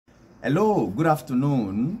Hello, good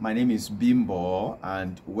afternoon. My name is Bimbo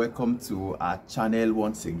and welcome to our channel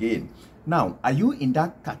once again. Now, are you in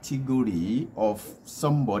that category of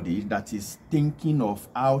somebody that is thinking of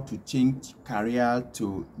how to change career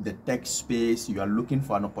to the tech space? You are looking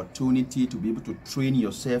for an opportunity to be able to train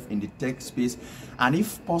yourself in the tech space, and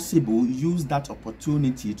if possible, use that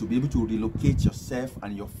opportunity to be able to relocate yourself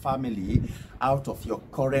and your family out of your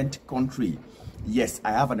current country. Yes,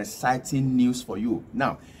 I have an exciting news for you.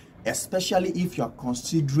 Now, especially if you are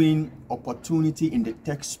considering opportunity in the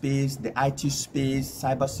tech space, the IT space,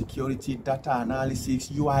 cybersecurity, data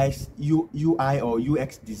analysis, UI or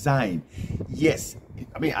UX design. Yes,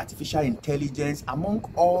 I mean artificial intelligence, among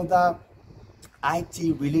other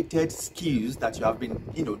IT related skills that you have been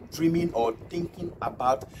dreaming or thinking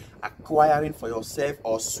about acquiring for yourself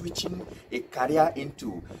or switching a career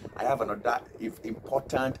into. I have another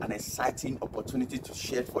important and exciting opportunity to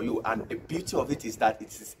share for you, and the beauty of it is that it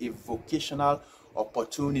is a vocational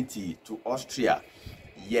opportunity to Austria.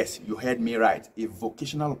 Yes, you heard me right. A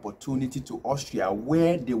vocational opportunity to Austria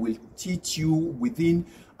where they will teach you within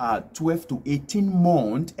 12 to 18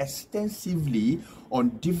 months extensively on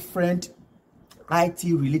different IT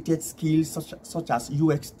related skills such as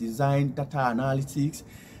UX design, data analytics,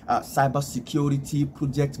 cyber security,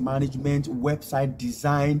 project management, website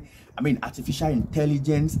design, artificial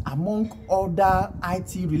intelligence, among other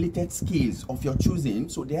IT related skills of your choosing.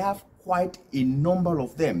 So they have quite a number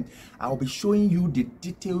of them. I'll be showing you the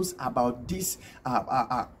details about these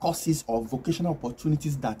courses or vocational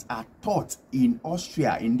opportunities that are taught in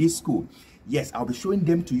Austria in this school. Yes, I'll be showing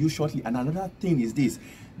them to you shortly. And another thing is this: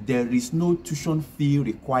 there is no tuition fee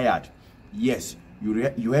required. Yes,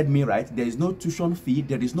 you heard me right. There is no tuition fee.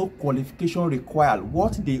 There is no qualification required.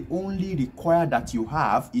 What they only require that you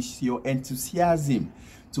have is your enthusiasm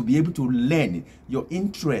to be able to learn, your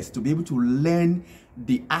interest to be able to learn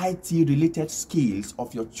the IT related skills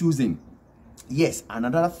of your choosing. Yes,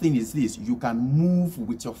 another thing is this: you can move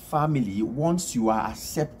with your family once you are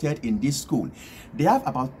accepted in this school. They have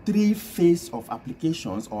about 3 phases of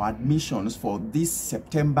applications or admissions for this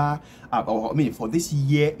September, for this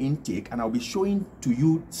year intake, and I'll be showing to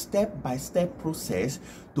you step-by-step process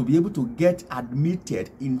to be able to get admitted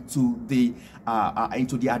into the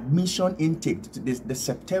admission intake, the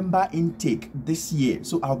September intake this year.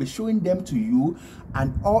 So I'll be showing them to you,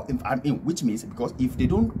 and which means, because if they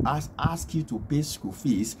don't ask you to pay school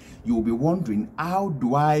fees, you will be wondering, how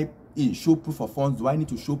do I show proof of funds? Do I need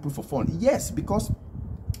to show proof of funds? Yes, because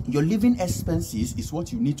your living expenses is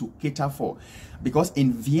what you need to cater for. Because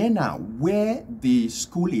in Vienna, where the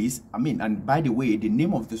school is, and by the way, the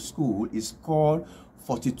name of the school is called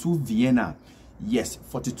 42 Vienna. Yes,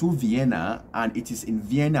 42 Vienna, and it is in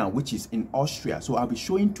Vienna, which is in Austria. So I'll be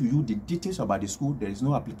showing to you the details about the school. There is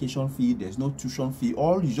no application fee, there's no tuition fee.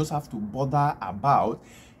 All you just have to bother about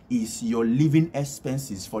is your living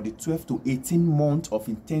expenses for the 12 to 18 months of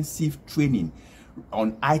intensive training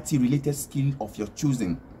on IT related skill of your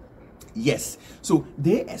choosing. Yes, so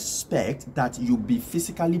they expect that you'll be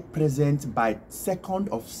physically present by 2nd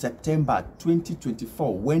of September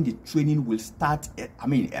 2024, when the training will start.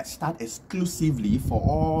 Start exclusively for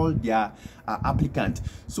all their applicants.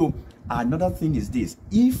 So another thing is this: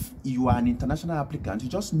 if you are an international applicant, you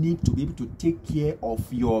just need to be able to take care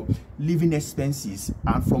of your living expenses.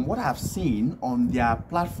 And from what I've seen on their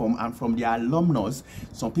platform and from their alumnus,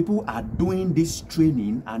 some people are doing this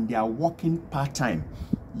training and they are working part-time.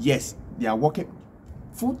 Yes, they are working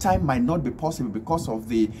full-time. Might not be possible because of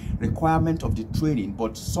the requirement of the training,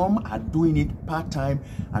 but some are doing it part-time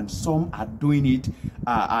and some are doing it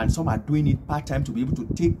part-time to be able to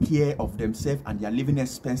take care of themselves and their living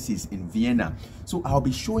expenses in Vienna. So I'll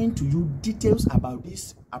be showing to you details about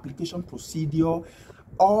this application procedure,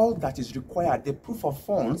 all that is required, the proof of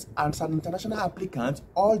funds. And as an international applicant,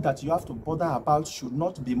 all that you have to bother about should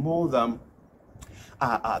not be more than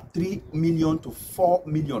 3 million to 4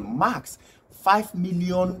 million max. 5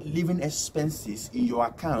 million living expenses in your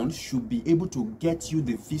account should be able to get you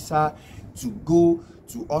the visa to go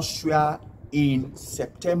to Austria in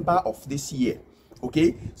September of this year.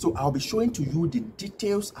 Okay, so I'll be showing to you the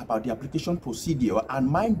details about the application procedure. And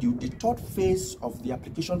mind you, the 3rd phase of the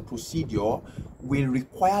application procedure will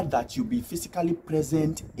require that you be physically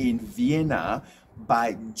present in Vienna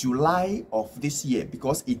by July of this year,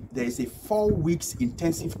 because there is a 4 weeks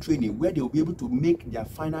intensive training where they will be able to make their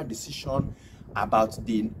final decision about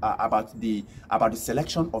the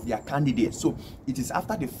selection of their candidates. So it is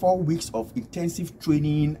after the 4 weeks of intensive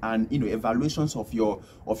training and evaluations of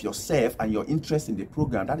yourself and your interest in the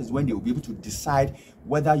program, that is when they will be able to decide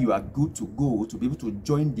whether you are good to go to be able to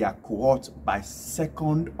join their cohort by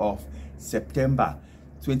 2nd of September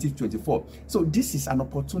 2024. So this is an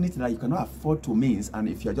opportunity that you cannot afford to miss. And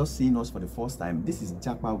if you're just seeing us for the first time, this is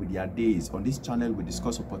Japa with their days. On this channel, we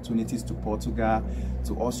discuss opportunities to Portugal,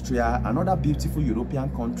 to Austria, and other beautiful European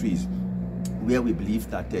countries where we believe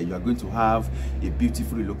that you are going to have a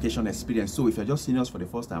beautiful relocation experience. So if you're just seeing us for the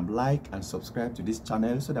first time, like and subscribe to this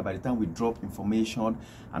channel so that by the time we drop information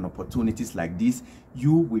and opportunities like this,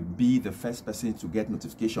 you will be the first person to get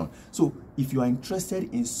notification. So if you are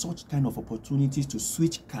interested in such kind of opportunities to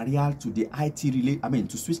switch career to the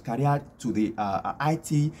to switch career to the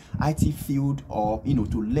IT field, or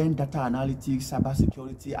to learn data analytics,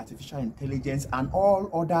 cybersecurity, artificial intelligence, and all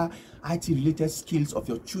other IT related skills of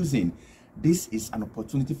your choosing, this is an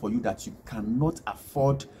opportunity for you that you cannot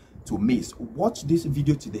afford to miss. Watch this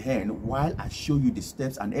video to the end while I show you the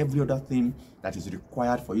steps and every other thing that is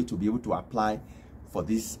required for you to be able to apply for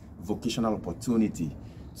this vocational opportunity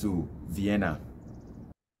to Vienna.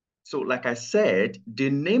 So like I said, the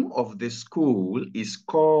name of the school is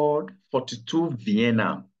called 42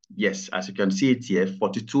 Vienna. Yes, as you can see it here,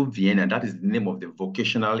 42 Vienna. That is the name of the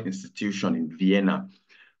vocational institution in Vienna.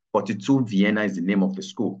 42 Vienna is the name of the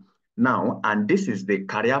school. Now, and this is the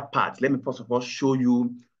career path. Let me first of all show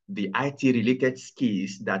you the IT-related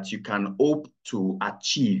skills that you can hope to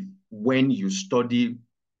achieve when you study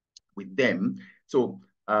with them. So,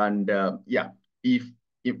 and yeah, if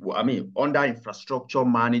under infrastructure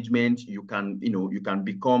management, you can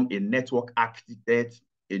become a network architect,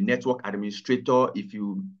 a network administrator. If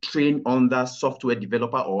you train under software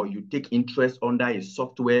developer, or you take interest under a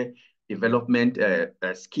software development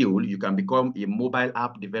skill, you can become a mobile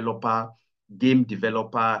app developer, game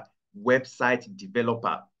developer, website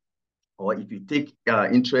developer. Or if you take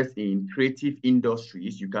interest in creative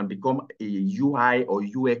industries, you can become a UI or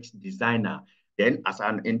UX designer. Then as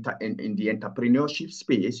in the entrepreneurship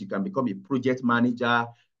space, you can become a project manager,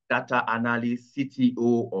 data analyst,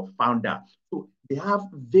 CTO, or founder. So they have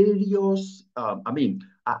various,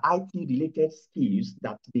 IT-related skills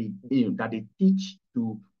that they teach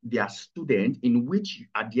to their students, in which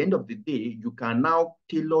at the end of the day, you can now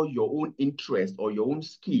tailor your own interest or your own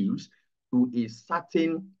skills to a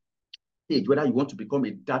certain stage, whether you want to become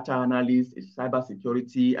a data analyst, a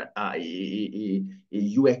cybersecurity, a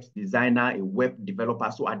UX designer, a web developer.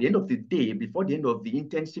 So at the end of the day, before the end of the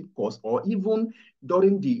internship course, or even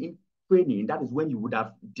during the training, that is when you would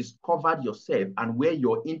have discovered yourself and where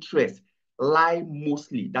your interests lie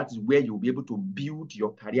mostly. That is where you'll be able to build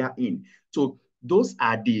your career in. So those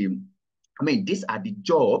are these are the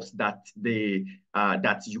jobs that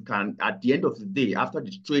that you can, at the end of the day, after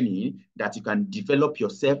the training, that you can develop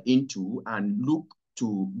yourself into and look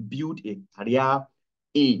to build a career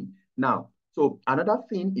in. Now, so another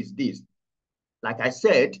thing is this. Like I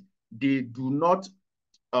said, they do not,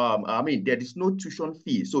 there is no tuition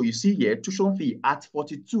fee. So you see here, tuition fee at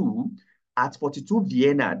 42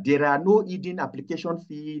 Vienna, there are no hidden application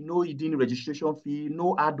fee, no hidden registration fee,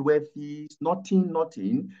 no hardware fees, nothing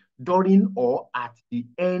during or at the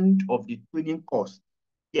end of the training course.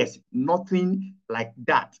 Yes, nothing like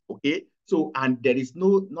that. Okay. So, and there is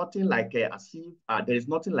nothing like there is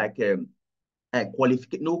nothing like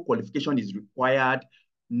no qualification is required,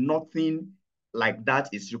 nothing like that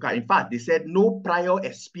is required. In fact, they said no prior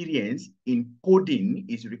experience in coding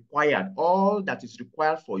is required. All that is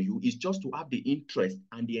required for you is just to have the interest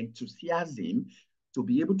and the enthusiasm to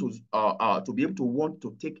be able to want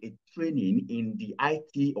to take a training in the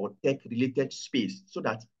IT or tech related space, so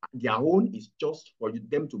that their own is just for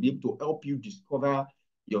them to be able to help you discover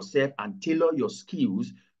yourself and tailor your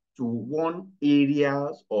skills to one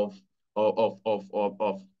areas of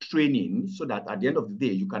training, so that at the end of the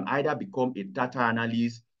day, you can either become a data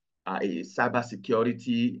analyst, a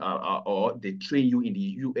cybersecurity, or they train you in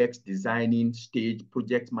the UX designing stage,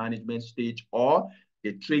 project management stage, or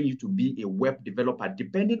they train you to be a web developer,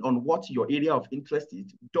 depending on what your area of interest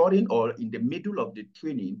is. During or in the middle of the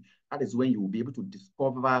training, that is when you will be able to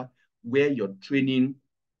discover where your training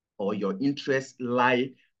or your interests lie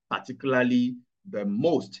particularly the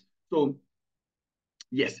most. So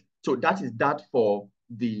yes, so that is that for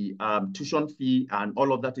the tuition fee and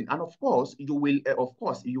all of that thing. And of course, you will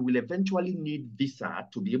eventually need visa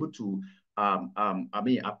to be able to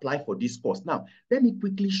apply for this course. Now, let me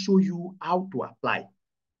quickly show you how to apply.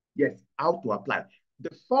 Yes, how to apply.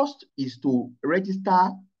 The first is to register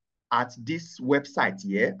at this website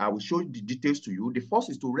here. I will show you the details to you. The first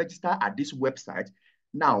is to register at this website.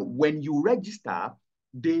 Now, when you register,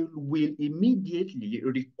 they will immediately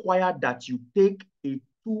require that you take a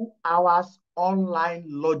 2 hours online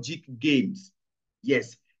logic games.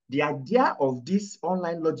 Yes, the idea of these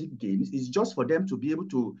online logic games is just for them to be able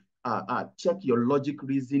to check your logic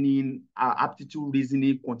reasoning, aptitude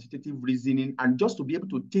reasoning, quantitative reasoning, and just to be able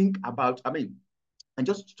to think about, and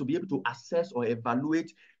just to be able to assess or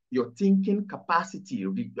evaluate your thinking capacity.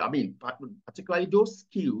 Particularly those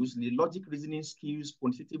skills, the logic reasoning skills,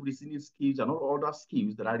 quantitative reasoning skills, and all other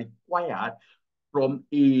skills that are required from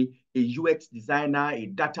a UX designer, a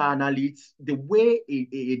data analyst, the way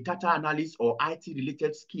a data analyst or IT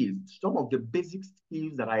related skills, some of the basic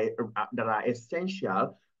skills that are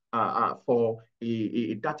essential for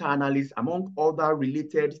a data analyst, among other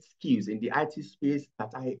related skills in the IT space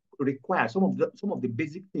that I require. Some of the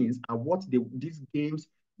basic things are what these games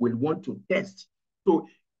will want to test. So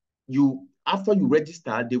after you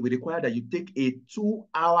register, they will require that you take a 2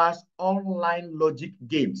 hours online logic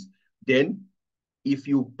games. Then if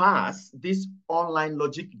you pass this online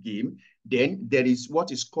logic game, then there is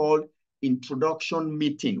what is called introduction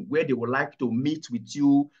meeting, where they would like to meet with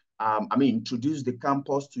you, introduce the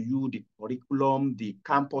campus to you, the curriculum, the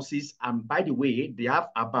campuses. And by the way, they have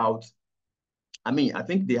about, I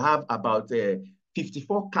think they have about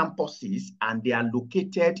 54 campuses, and they are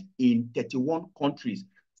located in 31 countries.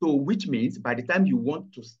 So which means by the time you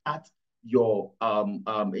want to start your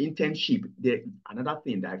internship, another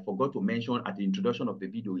thing that I forgot to mention at the introduction of the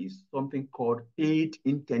video is something called paid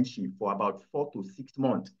internship for about 4 to 6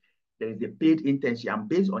 months. There is a paid internship, and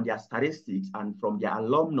based on their statistics and from their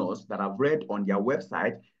alumnus that I've read on their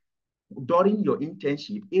website, during your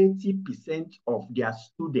internship, 80% of their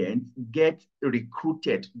students get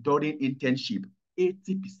recruited during internship,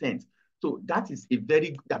 80%. So that is a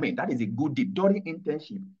good deal. During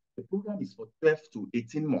internship, the program is for 12 to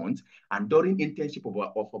 18 months, and during internship of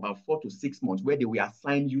about 4 to 6 months, where they will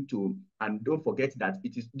assign you to, and don't forget that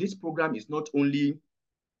this program is not only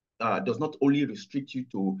does not only restrict you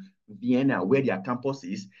to Vienna, where their campus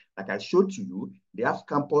is. Like I showed to you, they have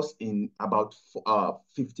campus in about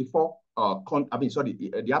 54.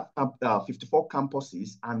 They have 54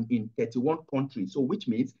 campuses and in 31 countries. So, which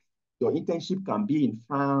means your internship can be in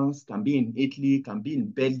France, can be in Italy, can be in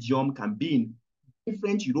Belgium, can be in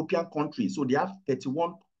different European countries. So they have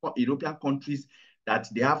 31 European countries that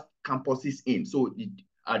they have campuses in. So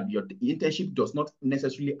your internship does not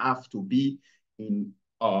necessarily have to be in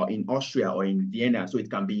Austria or in Vienna. So it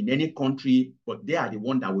can be in any country, but they are the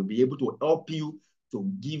one that will be able to help you to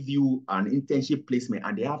give you an internship placement.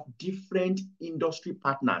 And they have different industry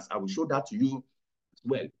partners. I will show that to you as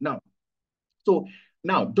well.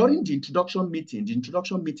 Now, during the introduction meeting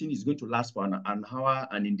is going to last for an hour.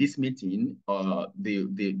 And in this meeting,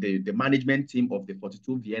 the management team of the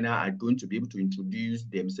 42 Vienna are going to be able to introduce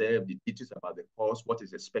themselves, the details about the course, what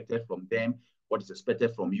is expected from them, what is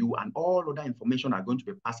expected from you, and all other information are going to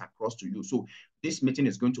be passed across to you. So this meeting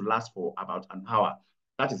is going to last for about an hour.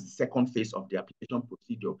 That is the second phase of the application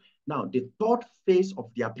procedure. Now, the third phase of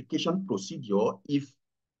the application procedure, if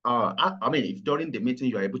during the meeting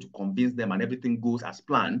you are able to convince them and everything goes as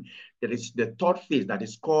planned, there is the third phase that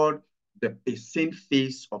is called the pacing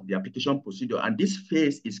phase of the application procedure. And this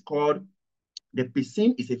phase is called, the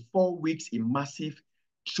pacing is a 4 weeks immersive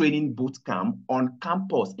training boot camp on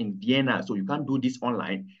campus in Vienna. So you can't do this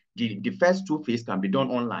online. The first 2 phases can be done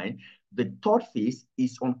online. The third phase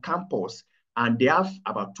is on campus, and they have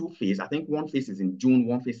about 2 phases. I think one phase is in June,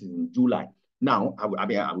 one phase is in July. Now, I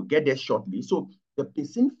will get there shortly. So the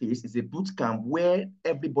pacing phase is a boot camp where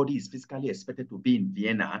everybody is physically expected to be in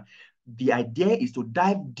Vienna. The idea is to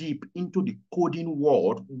dive deep into the coding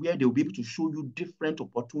world, where they'll be able to show you different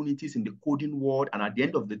opportunities in the coding world. And at the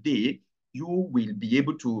end of the day, you will be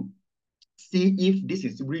able to see if this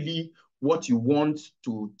is really what you want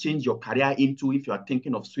to change your career into, if you are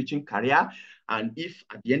thinking of switching career. And if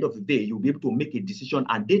at the end of the day, you'll be able to make a decision,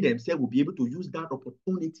 and they themselves will be able to use that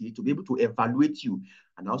opportunity to be able to evaluate you.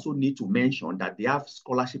 And I also need to mention that they have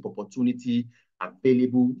scholarship opportunity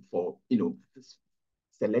available for,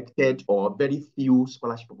 selected or very few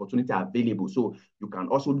scholarship opportunities available. So you can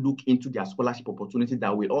also look into their scholarship opportunity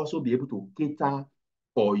that will also be able to cater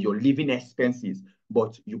for your living expenses.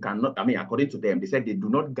 But you cannot, according to them, they said they do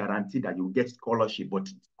not guarantee that you get scholarship, but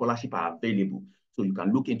scholarship are available. So you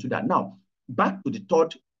can look into that. Now, back to the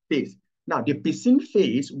third phase. Now, the pacing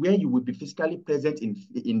phase, where you will be physically present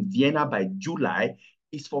in Vienna by July,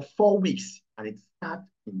 is for 4 weeks, and it starts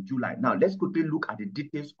in July. Now, let's quickly look at the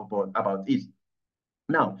details about it.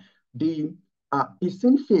 Now, the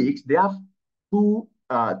pacing phase, they have two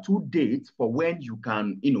dates for when you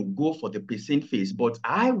can, go for the pacing phase. But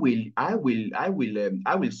I will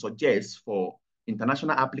suggest for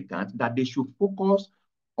international applicants that they should focus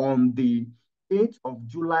on the 8th of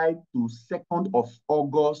July to 2nd of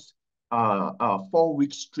August 4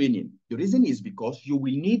 weeks training. The reason is because you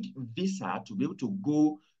will need visa to be able to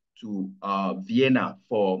go to Vienna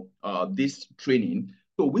for this training.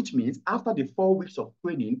 So which means after the 4 weeks of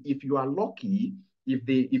training, if you are lucky,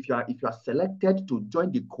 if you are selected to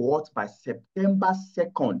join the cohort by September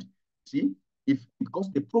 2nd, see,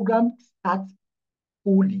 because the program starts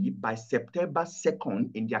fully by September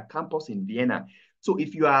 2nd in their campus in Vienna. So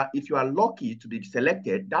if you are lucky to be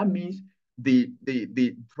selected, that means the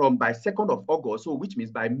from by 2nd of August, so which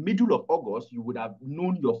means by middle of August, you would have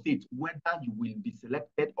known your fate, whether you will be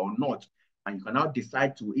selected or not. And you can now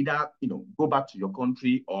decide to either go back to your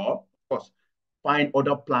country or, of course, find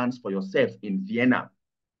other plans for yourself in Vienna.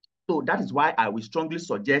 So that is why I will strongly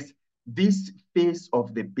suggest this phase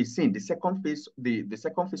of the PSIN, the second phase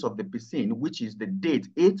of the PSIN, which is the date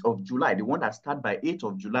 8th of July, the one that starts by 8th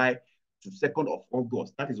of July to 2nd of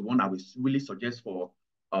August. That is one I will really suggest for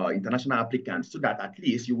international applicants, so that at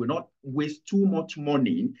least you will not waste too much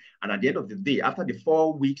money. And at the end of the day, after the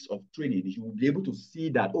 4 weeks of training, you will be able to see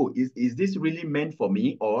that, oh, is this really meant for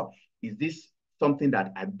me, or is this something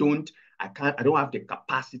that I don't have the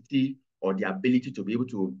capacity or the ability to be able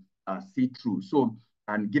to see through. So,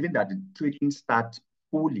 and given that the training starts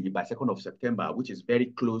fully by 2nd of September, which is very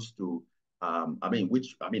close to,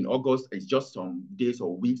 August is just some days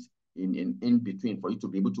or weeks in between for you to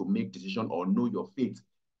be able to make decision or know your fate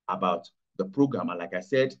about the program. And like I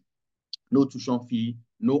said, no tuition fee,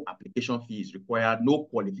 no application fee is required, no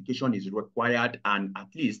qualification is required, and at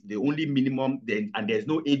least the only minimum, and there's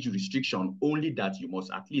no age restriction, only that you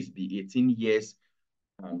must at least be 18 years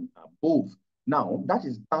and above. Now, that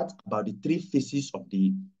about the 3 phases of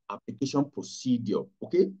the application procedure,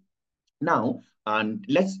 okay? Now, and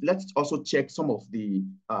let's also check some of the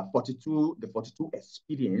 42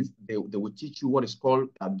 experience. They will teach you what is called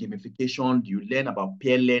gamification. You learn about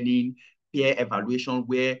peer learning, peer evaluation,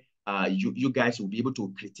 where you guys will be able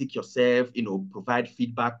to critique yourself, provide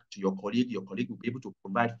feedback to your colleague. Your colleague will be able to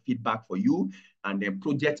provide feedback for you. And then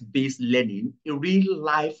project-based learning, in real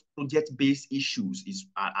life project-based issues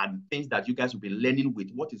are things that you guys will be learning with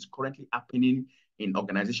what is currently happening in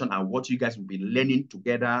organization and what you guys will be learning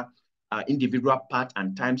together. Individual part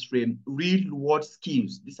and time frame, real world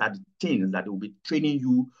skills. These are the things that they will be training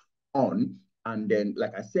you on. And then,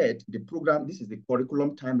 like I said, the program, this is the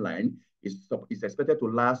curriculum timeline, is expected to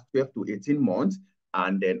last 12 to 18 months.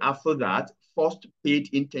 And then after that, first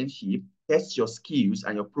paid internship, test your skills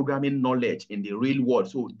and your programming knowledge in the real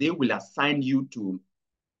world. So they will assign you to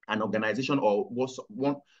an organization or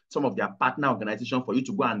some of their partner organization for you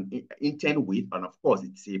to go and intern with. And of course,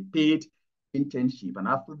 it's a paid internship. And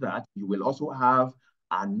after that, you will also have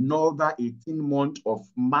another 18 months of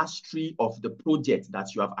mastery of the project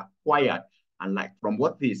that you have acquired. And like from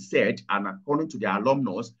what they said, and according to their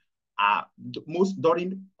alumnus,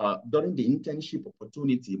 during the internship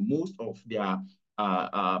opportunity, most of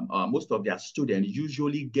their students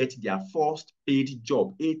usually get their first paid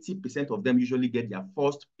job. 80% of them usually get their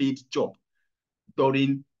first paid job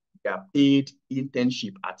during their paid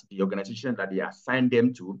internship at the organization that they assign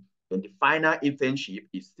them to. Then the final internship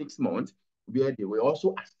is 6 months, where they will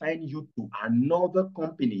also assign you to another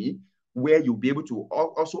company where you'll be able to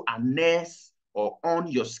also harness or earn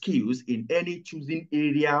your skills in any choosing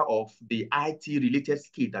area of the IT-related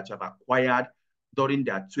skill that you have acquired during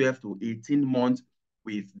that 12 to 18 months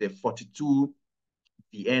with the 42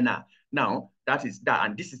 VIENNA. Now, that is that,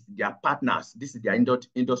 and this is their partners. This is their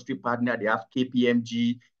industry partner. They have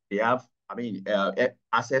KPMG. They have,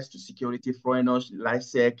 access to security, foreigners,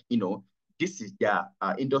 LISEC. This is their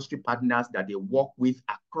industry partners that they work with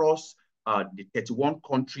across the 31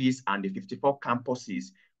 countries and the 54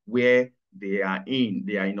 campuses where they are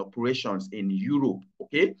in operations in Europe.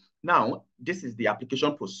 Okay. Now, this is the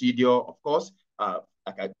application procedure. Of course, the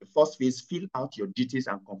first phase, fill out your details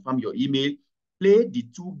and confirm your email. Play the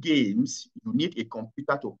 2 games. You need a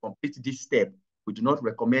computer to complete this step. We do not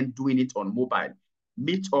recommend doing it on mobile.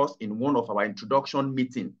 Meet us in one of our introduction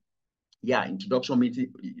meetings. Yeah, introduction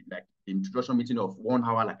meeting, like the introduction meeting of 1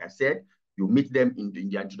 hour, like I said. You meet them in the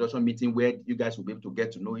introduction meeting where you guys will be able to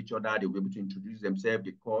get to know each other. They'll be able to introduce themselves,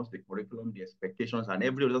 the course, the curriculum, the expectations, and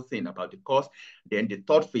every other thing about the course. Then the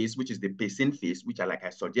 3rd phase, which is the pacing phase, which I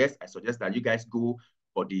suggest that you guys go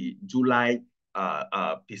for the July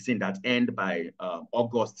pacing that end by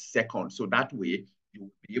August 2nd. So that way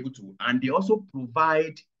you'll be able to, and they also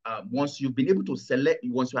provide, once you've been able to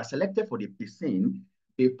once you are selected for the pacing,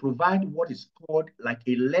 they provide what is called like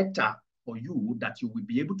a letter for you that you will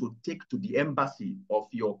be able to take to the embassy of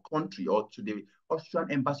your country or to the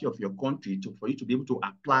Austrian embassy of your country for you to be able to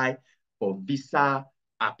apply for visa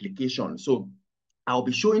application. So I'll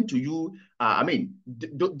be showing to you. I mean,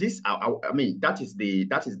 this. I mean, that is the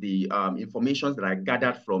information that I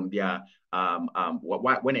gathered from their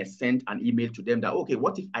when I sent an email to them that, okay,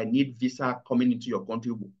 what if I need visa coming into your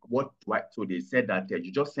country? So they said that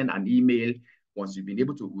you just send an email once you've been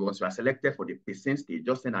able to, once you are selected for the patient stage,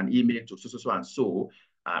 just send an email to so and so.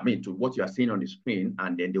 I mean, to what you are seeing on the screen,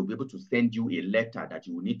 and then they'll be able to send you a letter that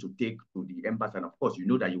you will need to take to the embassy. And of course, you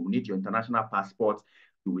know that you will need your international passport.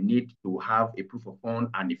 You will need to have a proof of fund,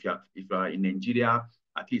 and if you're in Nigeria,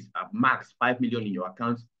 at least max 5 million in your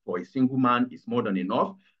account for a single man is more than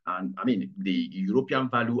enough. And I mean, the European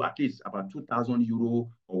value, at least about 2,000 euro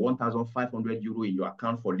or 1,500 euro in your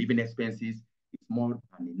account for living expenses is more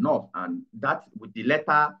than enough. And that, with the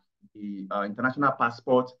letter, the international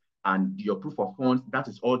passport, and your proof of funds, that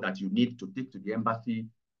is all that you need to take to the embassy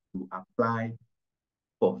to apply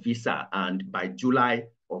for visa. And by July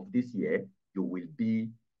of this year, you will be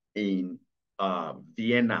in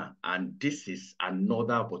Vienna. And this is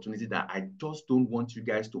another opportunity that I just don't want you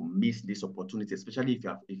guys to miss this opportunity, especially if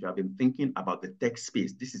you have been thinking about the tech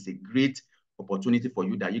space. This is a great opportunity for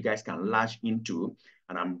you that you guys can latch into.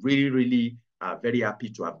 And I'm really, really very happy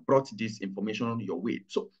to have brought this information your way.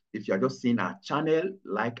 So if you are just seeing our channel,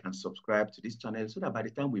 like and subscribe to this channel so that by the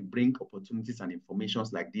time we bring opportunities and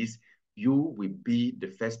informations like this, you will be the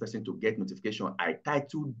first person to get notification. I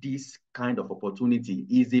titled this kind of opportunity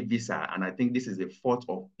Easy Visa, and I think this is the fourth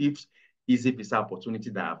or fifth Easy Visa opportunity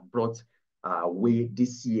that I've brought way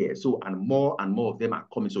this year. So, and more of them are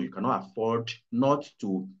coming. So you cannot afford not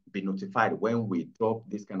to be notified when we drop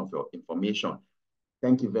this kind of information.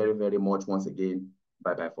 Thank you very, very much once again.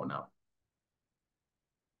 Bye-bye for now.